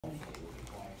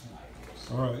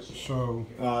All right, so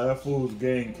That fool's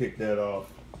gang kicked that off.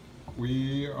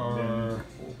 we are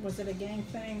Was it a gang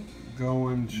thing?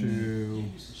 going to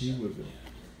He was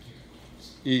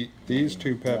eat these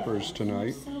two peppers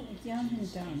tonight. They're so young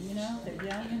and dumb, you know? They're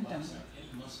young and dumb.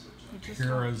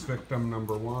 Here is victim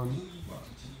number 1.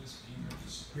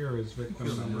 Here is victim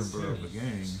Kill a number member 2. of a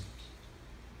gang.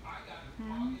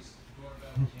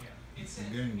 The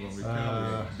gang gonna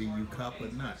retaliate, be you cop or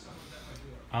not.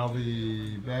 I'll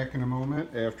be back in a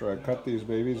moment after I cut these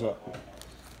babies up.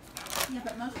 Yeah,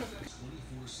 but most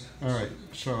of All right,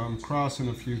 so I'm crossing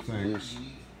a few things,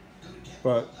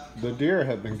 but the deer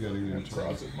have been getting into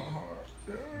it.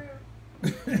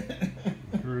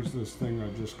 Here's this thing I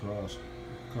just cut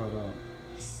up.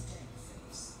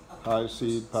 High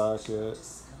seed pocket,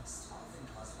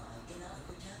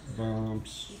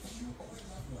 bumps,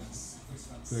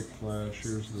 thick flash.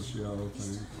 Here's this yellow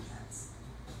thing.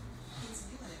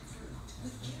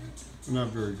 I'm not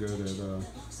very good at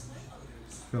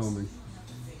filming.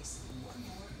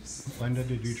 Linda,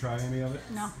 did you try any of it?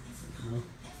 No. No?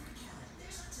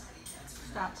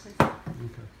 Stop, please.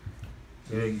 Okay.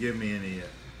 They didn't give me any yet.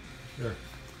 Here.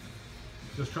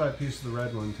 Just try a piece of the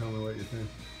red one. Tell me what you think.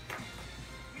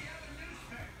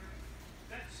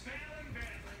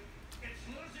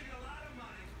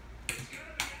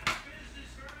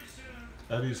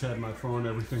 Eddie's had my phone.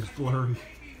 Everything's blurry.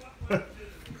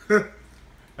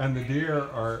 And the deer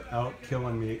are out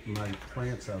killing my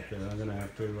plants out there. I'm gonna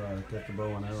have to get the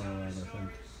bow and arrow out, I think.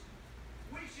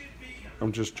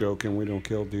 I'm just joking. We don't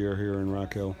kill deer here in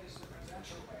Rock Hill.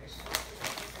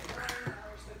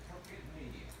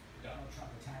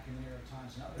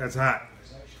 That's hot.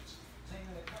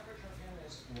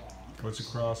 What's it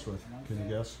crossed with? Can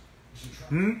you guess?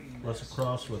 What's it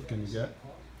crossed with? Can you get?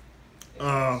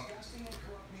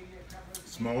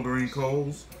 Smoldering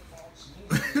coals.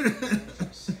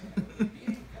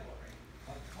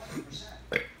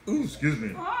 Ooh, excuse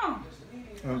me. Oh,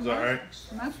 I'm sorry.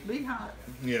 must be hot.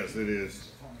 Yes, it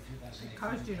is. It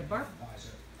caused you to burp.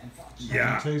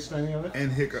 Yeah. Can you taste any of it?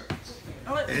 And hiccup.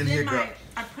 Oh, it's And in my, hiccup.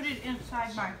 I put it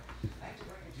inside my,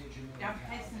 yeah, I'm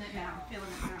tasting it now, I'm feeling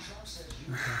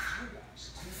it now.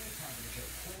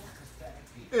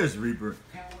 There's Reaper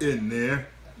in there.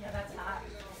 Yeah, that's hot.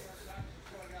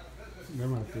 There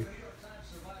might be.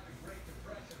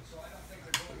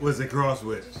 What's it crossed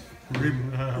with?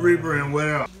 Reaper and what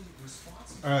else?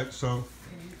 All right, so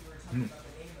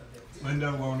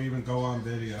Linda won't even go on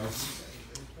video.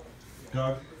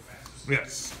 Doug?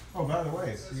 Yes. Oh, by the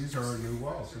way, these are our new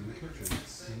walls in the kitchen,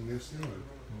 in the new ceiling.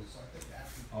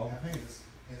 All the paint.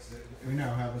 We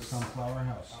now have a sunflower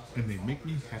house. And they make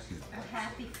me happy. A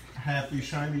happy, Happy,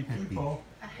 shiny people.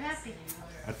 a happy.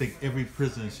 I think every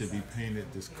prison should be painted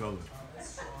this color.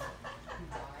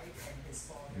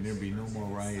 And there'd be no more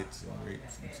riots and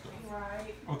rapes and stuff.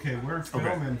 Right. Okay, we're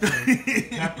filming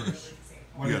for peppers.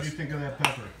 What Yes. did you think of that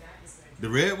pepper? The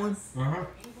red one? Uh-huh.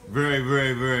 Very,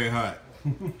 very, very hot.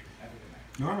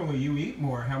 Normally you eat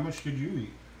more. How much did you eat?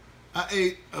 I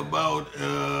ate about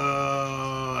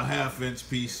a half-inch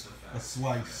piece. A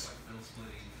slice.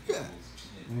 Yeah.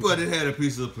 But it had a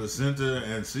piece of placenta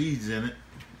and seeds in it.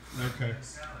 Okay.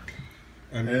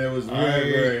 And And it was I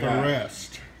very, very ate the hot.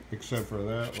 rest, except for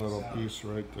that little piece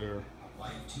right there,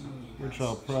 which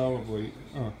I'll probably.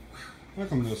 Oh, how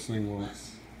come this thing won't?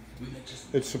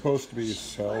 It's supposed to be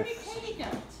self.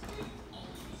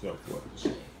 So what?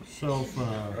 Self.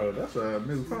 Oh, that's a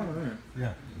new phone, man.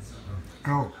 Yeah.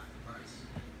 Oh.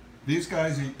 These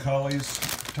guys eat Cully's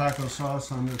taco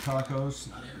sauce on their tacos.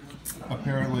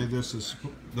 Apparently, this is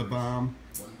the bomb.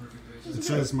 It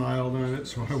says mild on it,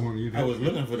 so I won't eat it. I was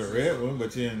looking for the red one,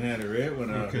 but you didn't have the red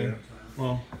one out Okay. there.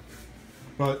 Well,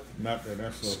 but Not that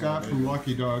that's so Scott funny. from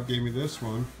Lucky Dog gave me this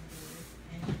one.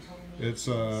 It's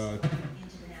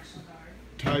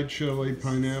Thai chili,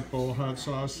 pineapple, hot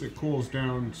sauce. It cools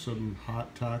down some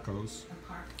hot tacos.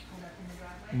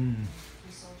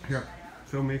 Here,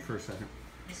 film me for a second.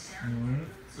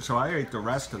 So I ate the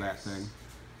rest of that thing.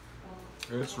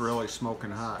 It's really smoking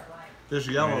hot. This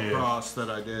yellow Yeah. cross that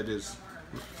I did is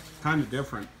kind of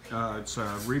different. It's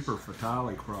a Reaper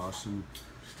Fatale cross, and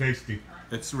It's tasty.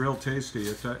 it's real tasty.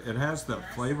 It has the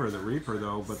flavor of the Reaper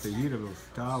though, but the heat of a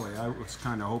Fatale. I was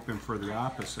kind of hoping for the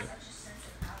opposite.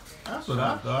 That's what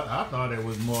I thought. I thought it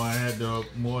was more, had the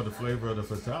more the flavor of the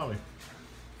Fatale.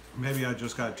 Maybe I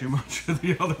just got too much of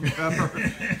the other pepper.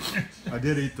 I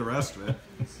did eat the rest of it,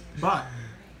 but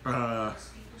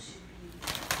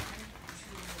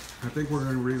I think we're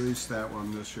going to release that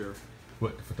one this year.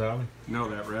 What, the Fatale? No,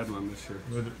 that red one this year.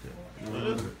 What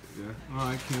is it? Yeah. Well,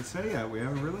 I can't say yet. We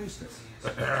haven't released it.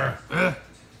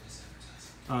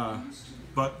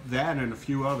 But that and a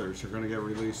few others are going to get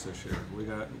released this year.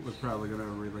 We're probably going to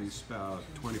release about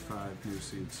 25 new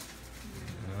seats,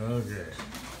 Okay.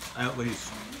 at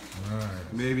least, All right.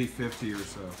 maybe 50 or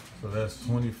so. So that's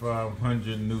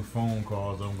 2,500 new phone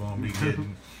calls I'm gonna be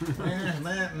getting.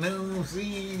 That new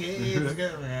seed is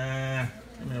good.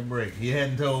 Give me a break. He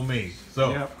hadn't told me.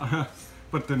 So Yep.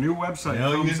 But the new website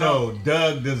now you comes know,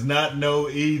 Doug does not know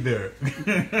either.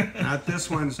 up not this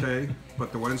Wednesday,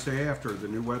 but the Wednesday after. The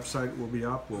new website will be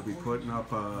up. We'll be putting up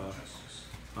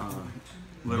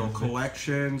little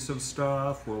collections of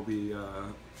stuff. We'll be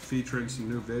featuring some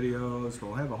new videos.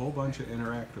 We'll have a whole bunch of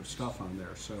interactive stuff on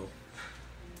there. So,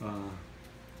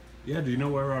 yeah, do you know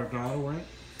where our dollar went?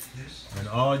 And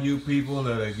all you people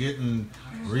that are getting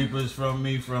reapers from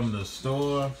me from the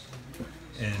store,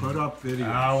 and Put up videos.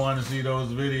 I want to see those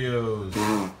videos.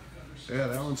 Yeah,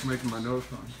 that one's making my nose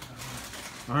run.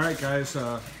 All right, guys.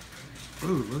 Ooh,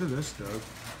 look at this, Doug.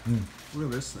 Look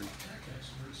at this thing.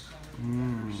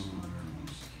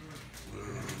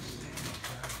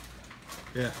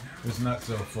 Yeah, It's not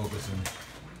self-focusing.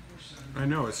 I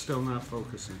know. It's still not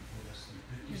focusing.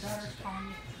 Your daughter's calling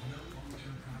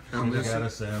you. I'm We got a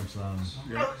missing. Samsung.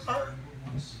 Yeah.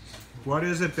 What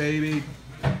is it, baby?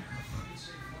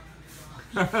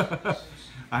 I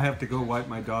have to go wipe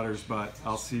my daughter's butt.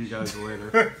 I'll see you guys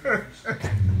later.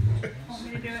 Want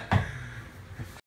me to do it?